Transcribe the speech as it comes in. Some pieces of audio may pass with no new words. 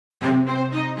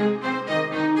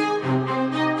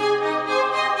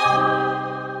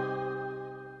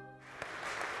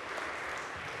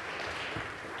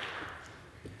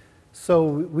So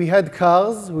we had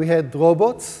cars, we had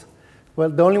robots. Well,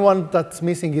 the only one that's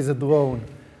missing is a drone.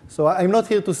 So I'm not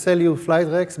here to sell you flight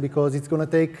racks because it's going to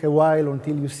take a while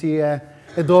until you see a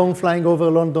drone flying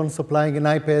over London supplying an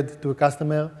iPad to a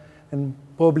customer, and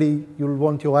probably you'll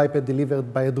want your iPad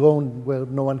delivered by a drone where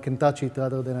no one can touch it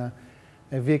rather than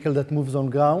a vehicle that moves on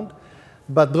ground.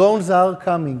 But drones are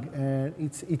coming, and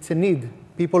it's a need.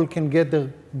 People can get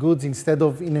their goods instead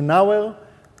of in an hour,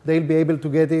 they'll be able to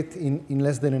get it in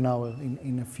less than an hour,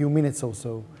 in a few minutes or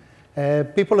so.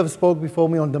 People have spoke before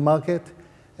me on the market.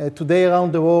 Today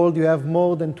around the world, you have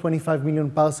more than 25 million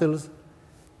parcels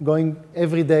going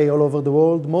every day all over the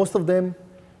world. Most of them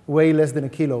weigh less than a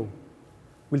kilo.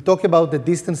 We'll talk about the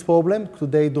distance problem.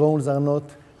 Today, drones are not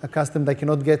accustomed. I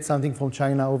cannot get something from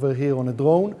China over here on a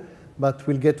drone, but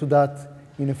we'll get to that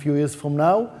in a few years from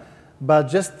now. But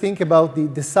just think about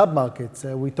the sub-markets.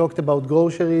 We talked about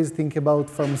groceries, think about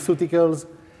pharmaceuticals,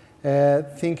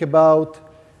 think about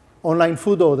online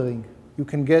food ordering. You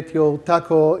can get your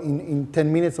taco in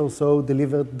 10 minutes or so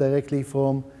delivered directly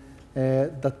from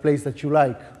that place that you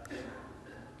like.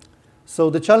 So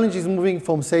the challenge is moving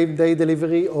from same-day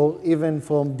delivery or even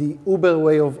from the Uber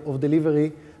way of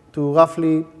delivery to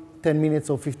roughly 10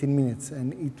 minutes or 15 minutes.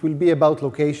 And it will be about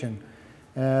location.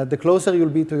 The closer you'll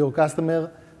be to your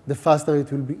customer, the faster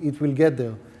it will get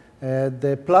there.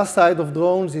 The plus side of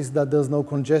drones is that there's no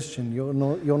congestion.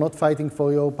 You're not fighting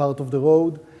for your part of the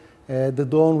road. The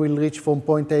drone will reach from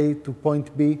point A to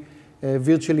point B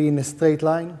virtually in a straight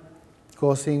line,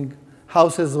 crossing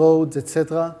houses, roads,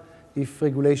 etc., if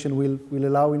regulation will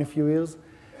allow in a few years.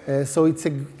 So it's a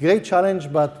great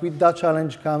challenge, but with that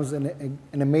challenge comes an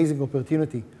amazing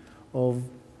opportunity of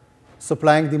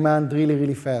supplying demand really,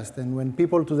 really fast. And when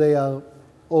people today are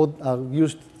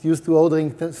used to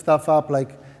ordering stuff up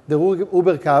like the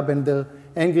Uber cab, and they're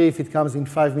angry if it comes in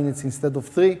 5 minutes instead of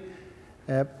 3,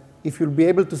 if you'll be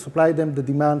able to supply them the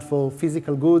demand for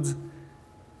physical goods,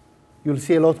 you'll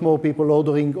see a lot more people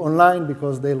ordering online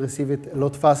because they'll receive it a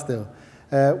lot faster.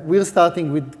 We're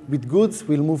starting with goods.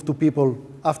 We'll move to people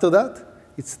after that.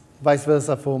 It's vice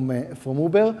versa from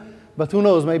Uber. But who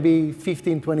knows, maybe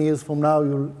 15, 20 years from now,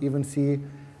 you'll even see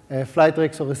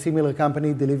Flightracks or a similar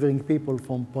company delivering people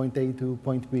from point A to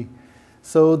point B.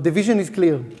 So the vision is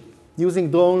clear, using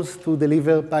drones to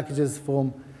deliver packages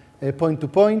from point to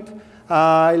point.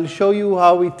 I'll show you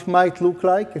how it might look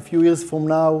like a few years from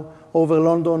now over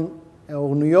London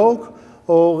or New York,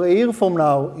 or a year from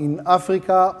now in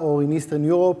Africa or in Eastern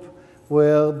Europe,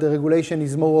 where the regulation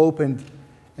is more open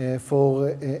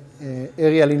for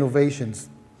aerial innovations.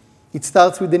 It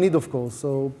starts with the need, of course.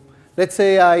 So let's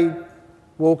say I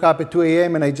woke up at 2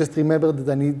 a.m. and I just remembered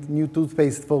that I need new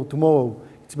toothpaste for tomorrow.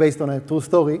 It's based on a true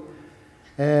story.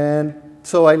 And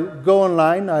so I'll go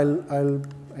online, I'll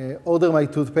order my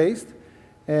toothpaste.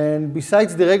 And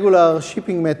besides the regular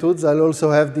shipping methods, I'll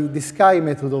also have the sky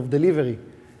method of delivery.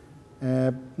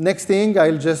 Next thing,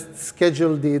 I'll just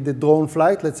schedule the drone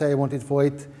flight. Let's say I want it for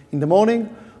 8 in the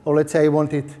morning, or let's say I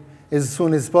want it as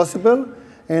soon as possible.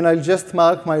 And I'll just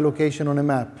mark my location on a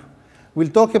map. We'll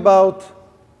talk about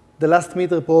the last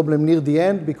meter problem near the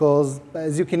end, because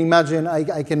as you can imagine,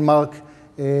 I can mark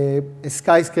a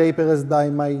skyscraper as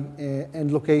my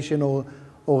end location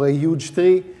or a huge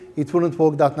tree. It wouldn't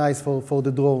work that nice for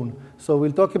the drone. So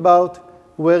we'll talk about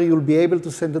where you'll be able to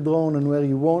send the drone and where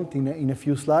you won't in a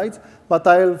few slides. But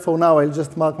for now, I'll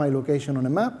just mark my location on a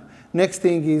map. Next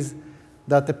thing is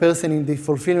that the person in the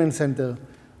fulfillment center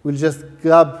will just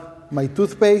grab my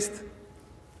toothpaste,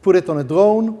 put it on a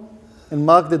drone, and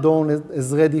mark the drone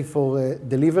as ready for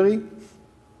delivery.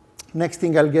 Next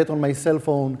thing I'll get on my cell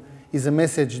phone is a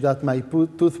message that my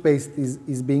toothpaste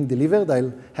is being delivered.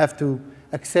 I'll have to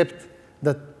accept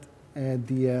that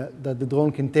the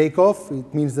drone can take off.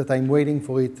 It means that I'm waiting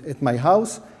for it at my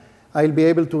house. I'll be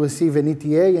able to receive an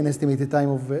ETA, an estimated time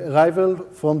of arrival,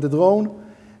 from the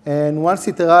drone. And once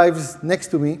it arrives next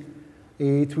to me,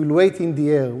 it will wait in the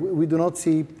air. We do not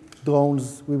see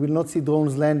drones. We will not see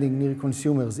drones landing near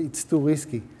consumers. It's too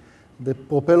risky. The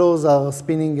propellers are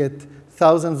spinning at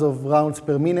thousands of rounds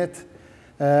per minute.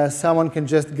 Someone can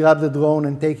just grab the drone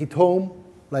and take it home,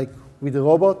 like with a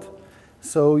robot.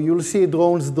 So you'll see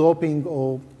drones dropping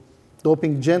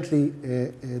gently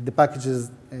the packages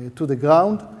to the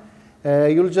ground.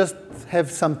 You'll just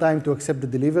have some time to accept the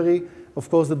delivery.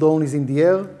 Of course, the drone is in the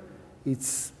air.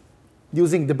 It's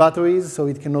using the batteries, so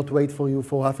it cannot wait for you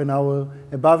for half an hour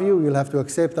above you. You'll have to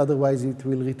accept, otherwise it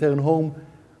will return home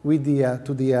with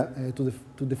to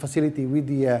the facility with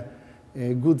the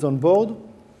goods on board.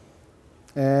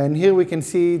 And here we can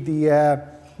see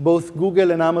both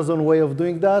Google and Amazon way of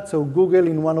doing that. So Google,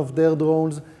 in one of their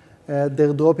drones,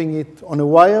 they're dropping it on a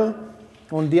wire.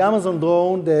 On the Amazon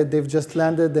drone, they've just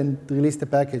landed and released a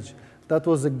package. That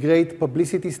was a great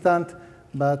publicity stunt,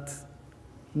 but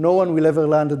no one will ever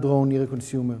land a drone near a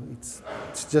consumer. It's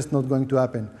just not going to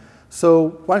happen.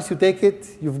 So once you take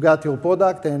it, you've got your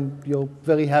product, and you're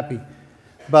very happy.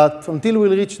 But until we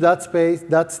reach that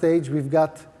stage, we've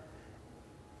got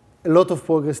a lot of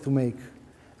progress to make.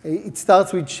 It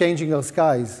starts with changing our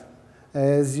skies.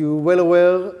 As you're well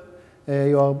aware,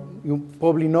 you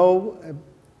probably know,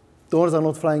 drones are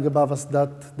not flying above us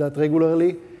that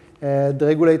regularly. The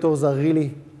regulators are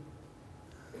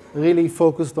really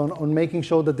focused on making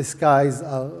sure that the skies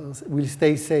will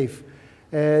stay safe.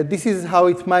 This is how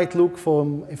it might look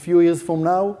from a few years from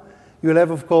now. You'll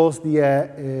have, of course,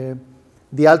 the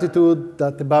altitude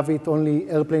that above it only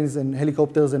airplanes and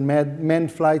helicopters and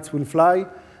manned flights will fly.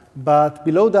 But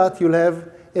below that, you'll have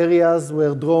areas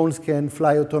where drones can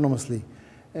fly autonomously.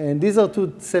 And these are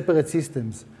two separate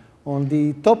systems. On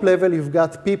the top level, you've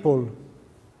got people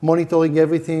monitoring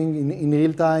everything in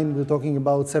real time. We're talking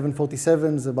about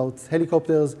 747s, about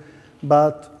helicopters.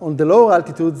 But on the lower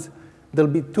altitudes,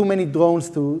 there'll be too many drones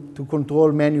to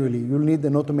control manually. You'll need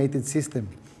an automated system.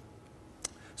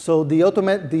 So the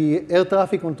air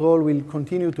traffic control will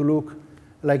continue to look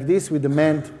like this with a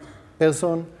manned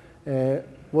person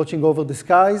watching over the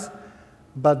skies.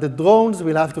 But the drones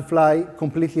will have to fly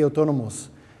completely autonomous.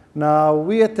 Now,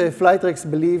 we at Flightrex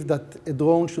believe that a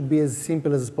drone should be as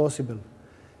simple as possible.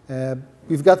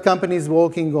 We've got companies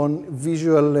working on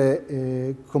visual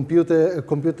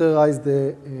computerized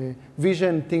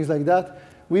vision, things like that.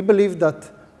 We believe that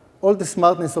all the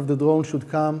smartness of the drone should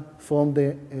come from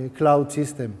the cloud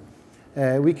system.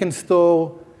 We can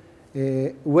store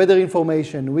weather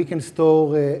information, we can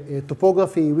store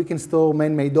topography, we can store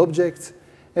man-made objects,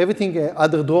 everything,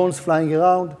 other drones flying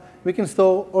around. We can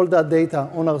store all that data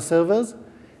on our servers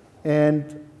and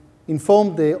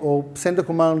inform or send a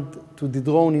command to the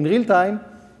drone in real time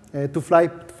to fly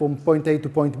from point A to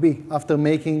point B after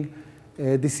making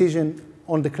a decision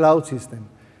on the cloud system.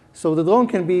 So the drone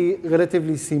can be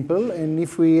relatively simple, and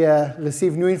if we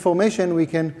receive new information, we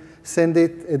can send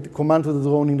it a command to the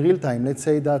drone in real time. Let's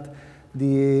say that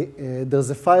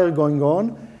there's a fire going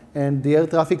on, and the air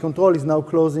traffic control is now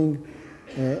closing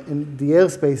in the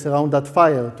airspace around that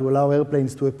fire to allow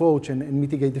airplanes to approach and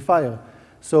mitigate the fire.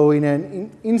 So in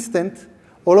an instant,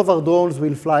 all of our drones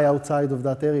will fly outside of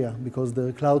that area because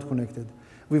they're cloud connected.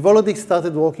 We've already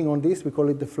started working on this. We call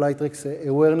it the Flightrex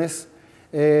Awareness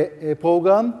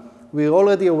Program. We're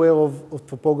already aware of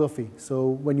topography.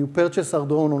 So when you purchase our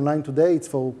drone online today, it's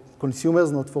for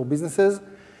consumers, not for businesses.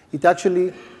 It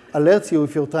actually alerts you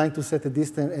if you're trying to set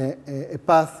a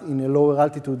path in a lower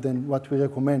altitude than what we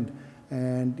recommend.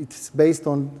 And it's based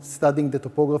on studying the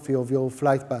topography of your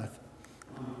flight path.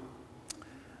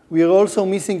 We are also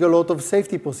missing a lot of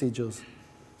safety procedures.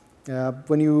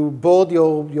 When you board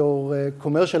your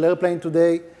commercial airplane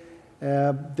today,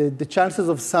 the chances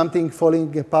of something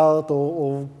falling apart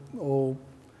or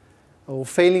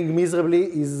failing miserably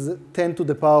is 10 to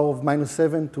the power of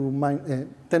 -7 to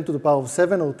 10 to the power of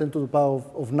 7 or 10 to the power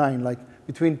of 9, like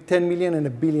between 10 million and a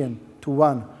billion to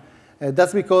 1.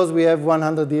 That's because we have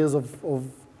 100 years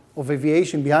of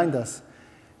aviation behind us.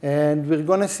 And we're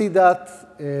going to see that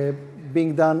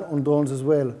being done on drones as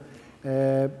well.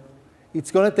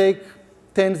 It's going to take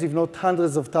tens, if not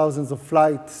hundreds of thousands of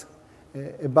flights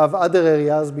above other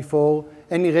areas before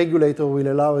any regulator will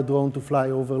allow a drone to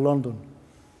fly over London.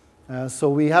 So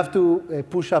we have to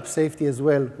push up safety as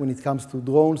well when it comes to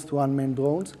drones, to unmanned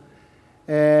drones.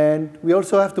 And we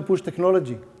also have to push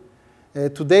technology.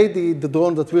 Today, the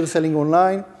drone that we're selling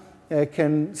online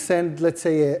can send, let's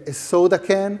say, a soda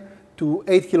can to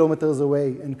 8 kilometers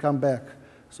away and come back.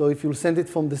 So if you send it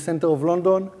from the center of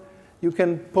London, you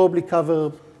can probably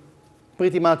cover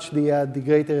pretty much the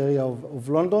greater area of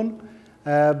London.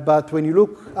 But when you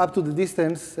look up to the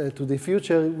distance, to the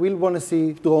future, we'll want to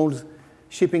see drones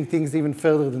shipping things even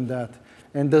further than that.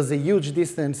 And there's a huge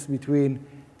distance between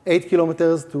 8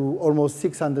 kilometers to almost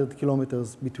 600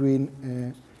 kilometers between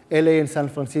LA and San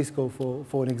Francisco,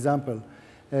 for an example.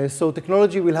 So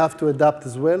technology will have to adapt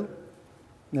as well,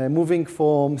 moving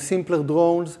from simpler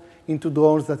drones into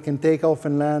drones that can take off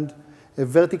and land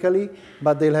vertically,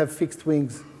 but they'll have fixed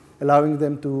wings, allowing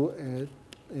them to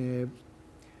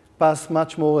pass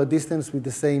much more distance with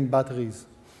the same batteries.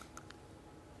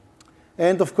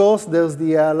 And of course, there's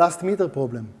the last meter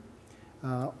problem.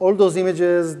 All those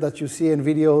images that you see in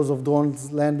videos of drones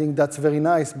landing, that's very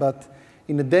nice, but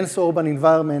in a dense urban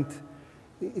environment,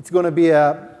 it's going to be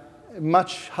a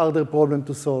much harder problem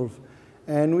to solve.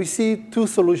 And we see two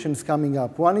solutions coming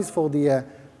up. One is for the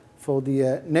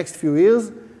next few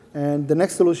years. and the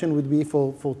next solution would be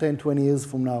for 10, 20 years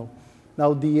from now.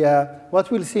 Now,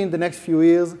 what we'll see in the next few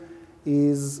years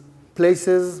is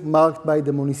places marked by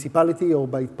the municipality or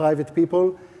by private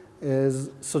people as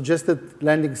suggested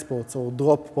landing spots or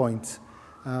drop points.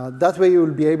 That way you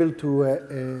will be able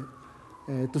to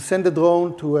send a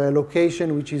drone to a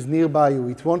location which is nearby you.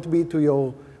 It won't be to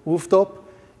your rooftop.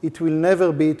 It will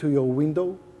never be to your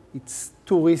window. It's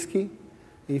too risky.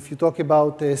 If you talk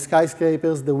about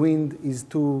skyscrapers, the wind is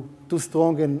too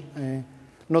strong and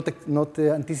not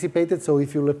anticipated. So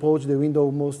if you'll approach the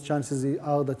window, most chances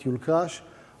are that you'll crash.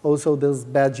 Also, there's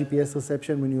bad GPS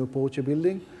reception when you approach a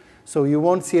building. So you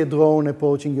won't see a drone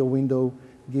approaching your window,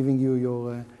 giving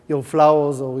you your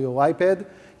flowers or your iPad.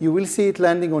 You will see it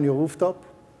landing on your rooftop.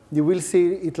 You will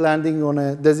see it landing on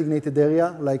a designated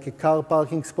area, like a car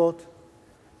parking spot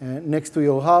next to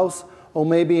your house, or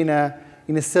maybe in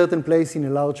a certain place in a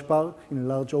large park, in a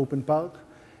large open park.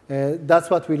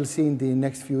 That's what we'll see in the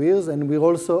next few years. And we're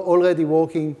also already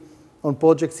working on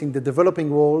projects in the developing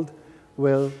world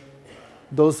where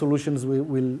those solutions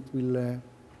will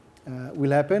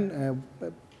happen.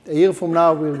 A year from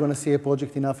now, we're going to see a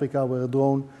project in Africa where a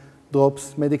drone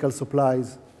drops medical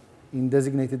supplies in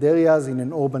designated areas in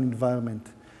an urban environment.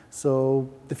 So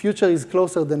the future is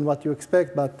closer than what you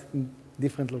expect, but in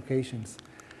different locations.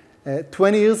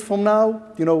 20 years from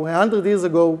now, 100 years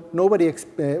ago, nobody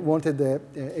wanted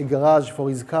a garage for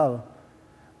his car.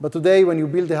 But today, when you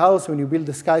build a house, when you build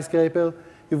a skyscraper,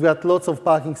 you've got lots of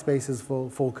parking spaces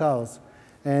for cars.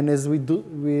 And as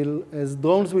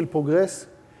drones will progress,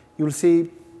 you'll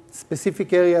see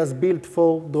specific areas built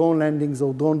for drone landings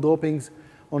or drone droppings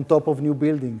on top of new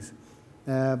buildings.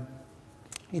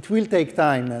 It will take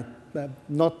time,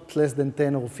 not less than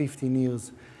 10 or 15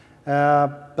 years.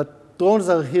 But drones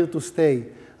are here to stay.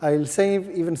 I'll say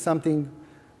even something,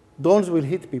 drones will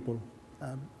hit people.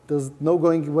 There's no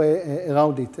going way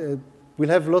around it. We'll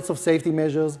have lots of safety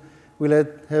measures. We'll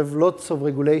have lots of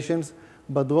regulations.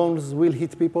 But drones will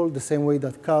hit people the same way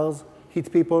that cars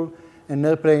hit people, and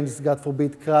airplanes, God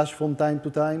forbid, crash from time to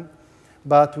time.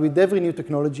 But with every new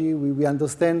technology, we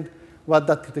understand what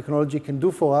that technology can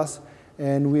do for us,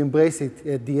 and we embrace it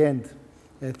at the end.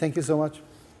 Thank you so much.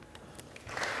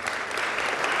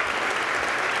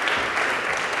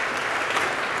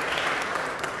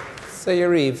 So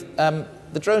Yariv,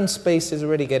 the drone space is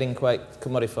already getting quite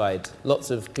commodified.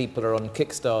 Lots of people are on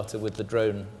Kickstarter with the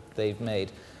drone they've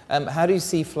made. How do you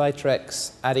see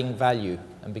Flytrex adding value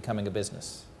and becoming a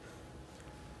business?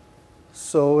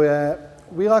 So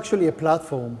we're actually a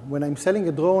platform. When I'm selling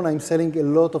a drone, I'm selling a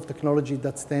lot of technology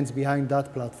that stands behind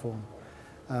that platform.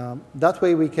 That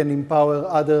way we can empower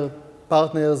other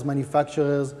partners,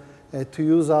 manufacturers, to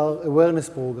use our awareness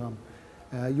program.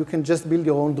 You can just build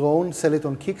your own drone, sell it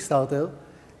on Kickstarter,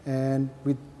 and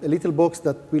with a little box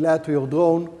that we'll add to your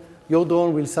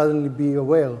drone will suddenly be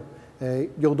aware.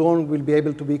 Your drone will be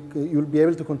able to you'll be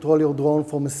able to control your drone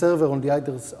from a server on the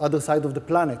other side of the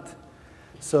planet.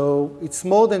 So it's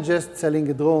more than just selling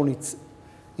a drone. It's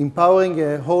empowering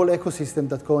a whole ecosystem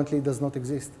that currently does not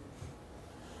exist.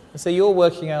 So you're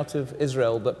working out of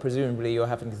Israel, but presumably you're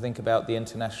having to think about the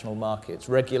international markets.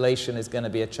 Regulation is going to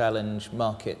be a challenge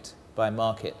market by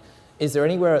market. Is there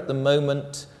anywhere at the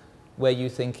moment where you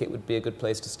think it would be a good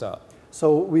place to start?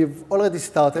 So we've already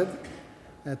started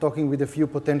talking with a few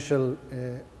potential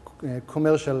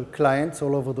commercial clients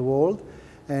all over the world.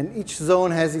 And each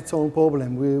zone has its own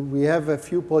problem. We have a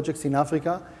few projects in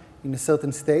Africa in a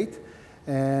certain state.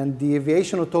 And the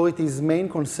aviation authority's main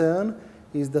concern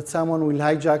is that someone will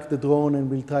hijack the drone and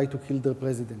will try to kill their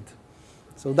president.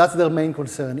 So that's their main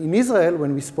concern. In Israel,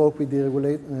 when we spoke with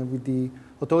the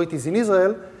authorities in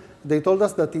Israel, they told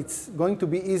us that it's going to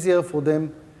be easier for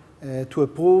them to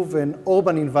approve an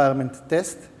urban environment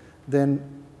test than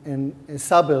a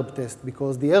suburb test,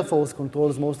 because the Air Force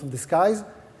controls most of the skies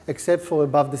except for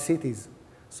above the cities.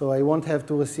 So I won't have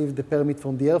to receive the permit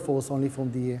from the Air Force, only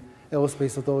from the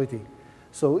Aerospace Authority.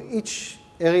 So each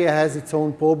area has its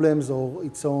own problems or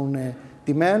its own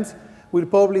demands. We'll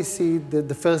probably see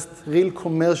the first real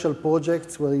commercial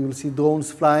projects where you'll see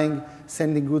drones flying,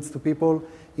 sending goods to people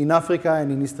in Africa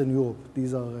and in Eastern Europe.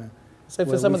 These are so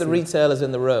for some of the retailers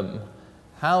in the room,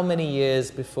 how many years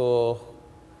before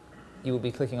you will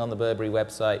be clicking on the Burberry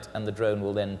website and the drone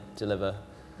will then deliver?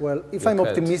 Well, if I'm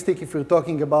optimistic, if we're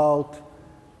talking about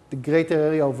the greater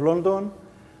area of London,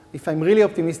 if I'm really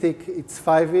optimistic, it's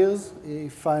 5 years.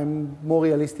 If I'm more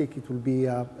realistic, it will be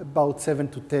about 7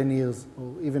 to 10 years,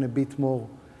 or even a bit more.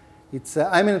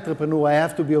 I'm an entrepreneur. I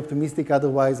have to be optimistic,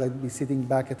 otherwise I'd be sitting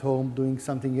back at home doing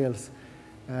something else.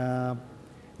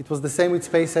 It was the same with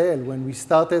SpaceAL. When we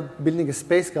started building a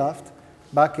spacecraft,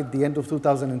 back at the end of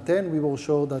 2010, we were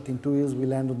sure that in 2 years we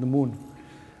land on the moon.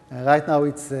 Right now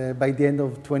it's by the end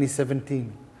of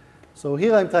 2017. So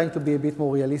here I'm trying to be a bit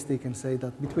more realistic and say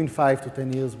that between 5 to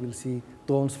 10 years we'll see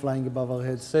drones flying above our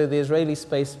heads. So the Israeli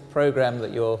space program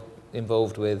that you're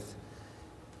involved with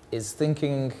is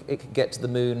thinking it could get to the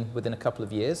moon within a couple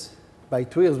of years? By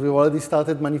 2 years, we've already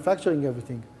started manufacturing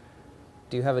everything.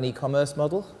 Do you have an e-commerce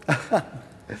model?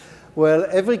 Well,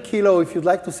 every kilo, if you'd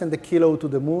like to send a kilo to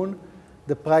the moon,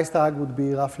 the price tag would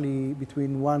be roughly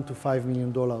between $1 to $5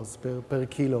 million per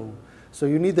kilo. So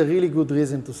you need a really good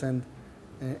reason to send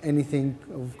anything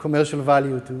of commercial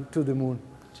value to the moon.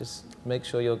 Just make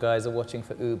sure your guys are watching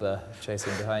for Uber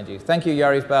chasing behind you. Thank you,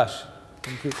 Yariv Bash.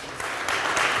 Thank you.